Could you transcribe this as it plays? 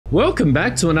Welcome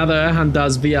back to another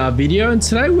ErhanDoesVR video, and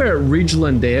today we're at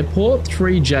Ridgeland Airport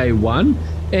 3J1,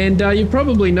 and you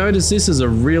probably noticed this is a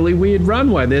really weird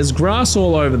runway. There's grass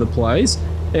all over the place,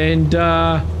 and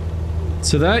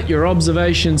to that your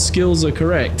observation skills are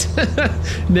correct.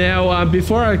 Now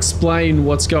before I explain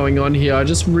what's going on here, I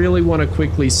just really want to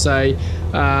quickly say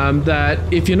that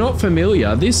if you're not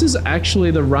familiar, this is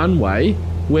actually the runway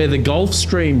where the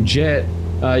Gulfstream jet,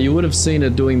 you would have seen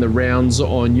it doing the rounds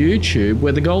on YouTube,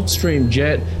 where the Gulfstream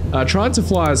jet tried to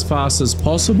fly as fast as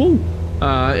possible,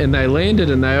 and they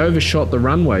landed and they overshot the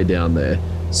runway down there.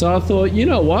 So I thought, you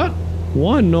know what?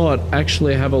 Why not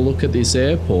actually have a look at this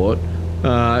airport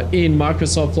in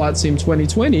Microsoft Flight Sim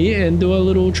 2020 and do a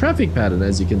little traffic pattern,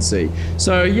 as you can see.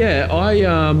 So yeah,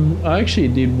 I actually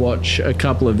did watch a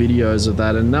couple of videos of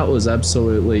that, and that was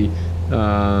absolutely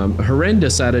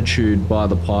horrendous attitude by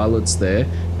the pilots there.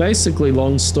 Basically,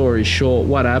 long story short,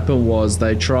 what happened was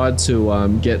they tried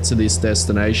to get to this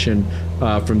destination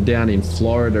from down in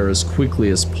Florida as quickly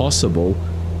as possible,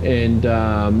 and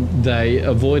they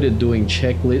avoided doing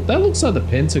checklists. That looks like the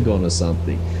Pentagon or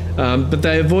something, but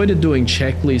they avoided doing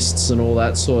checklists and all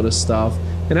that sort of stuff,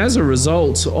 and as a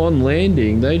result, on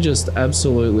landing, they just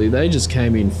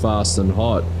came in fast and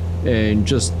hot, and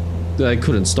they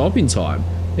couldn't stop in time.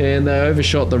 And they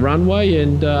overshot the runway,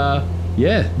 and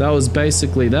yeah, that was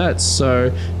basically that.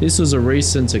 So this was a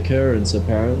recent occurrence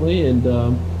apparently, and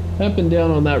happened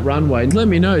down on that runway. Let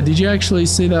me know, did you actually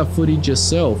see that footage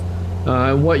yourself,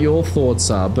 and what your thoughts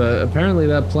are? But apparently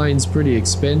that plane's pretty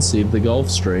expensive, the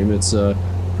Gulfstream. It's a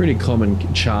pretty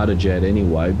common charter jet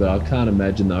anyway, but I can't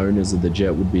imagine the owners of the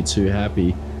jet would be too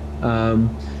happy.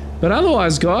 But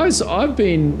otherwise, guys, I've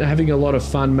been having a lot of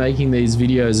fun making these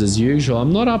videos as usual.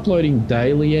 I'm not uploading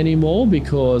daily anymore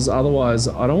because otherwise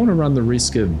I don't want to run the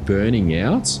risk of burning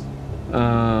out,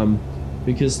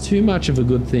 because too much of a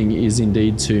good thing is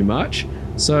indeed too much.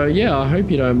 So yeah, I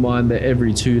hope you don't mind the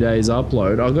every 2 days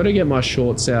upload. I've got to get my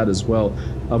shorts out as well.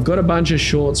 I've got a bunch of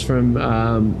shorts from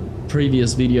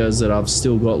previous videos that I've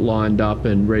still got lined up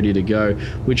and ready to go,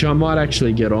 which I might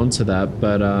actually get onto that,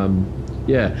 but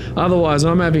yeah, otherwise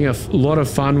I'm having a lot of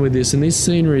fun with this, and this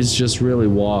scenery is just really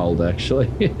wild actually.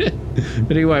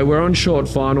 But anyway, we're on short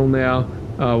final now.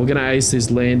 We're gonna ace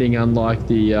this landing, unlike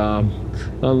the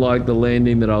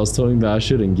landing that I was talking about. I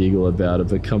shouldn't giggle about it,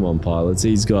 but come on pilots,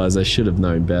 these guys, they should have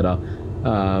known better.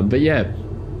 But yeah,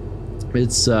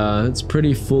 it's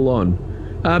pretty full on.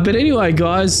 But anyway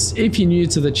guys, if you're new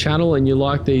to the channel and you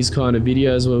like these kind of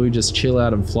videos where we just chill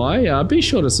out and fly, be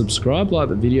sure to subscribe, like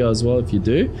the video as well if you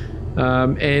do.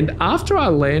 And after I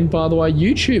land, by the way,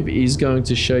 YouTube is going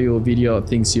to show you a video it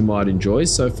thinks you might enjoy,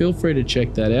 so feel free to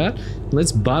check that out.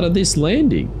 Let's butter this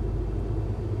landing.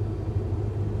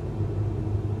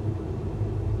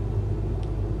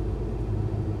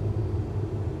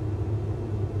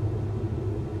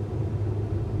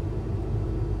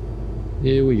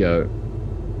 Here we go.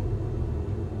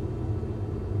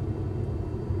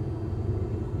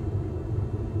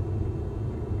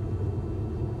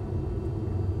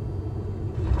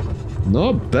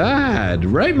 Not bad.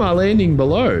 Rate my landing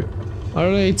below. I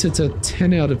rate it a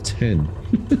 10 out of 10.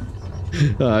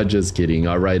 Just kidding.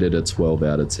 I rated a 12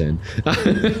 out of 10.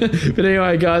 But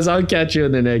anyway, guys, I'll catch you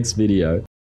in the next video.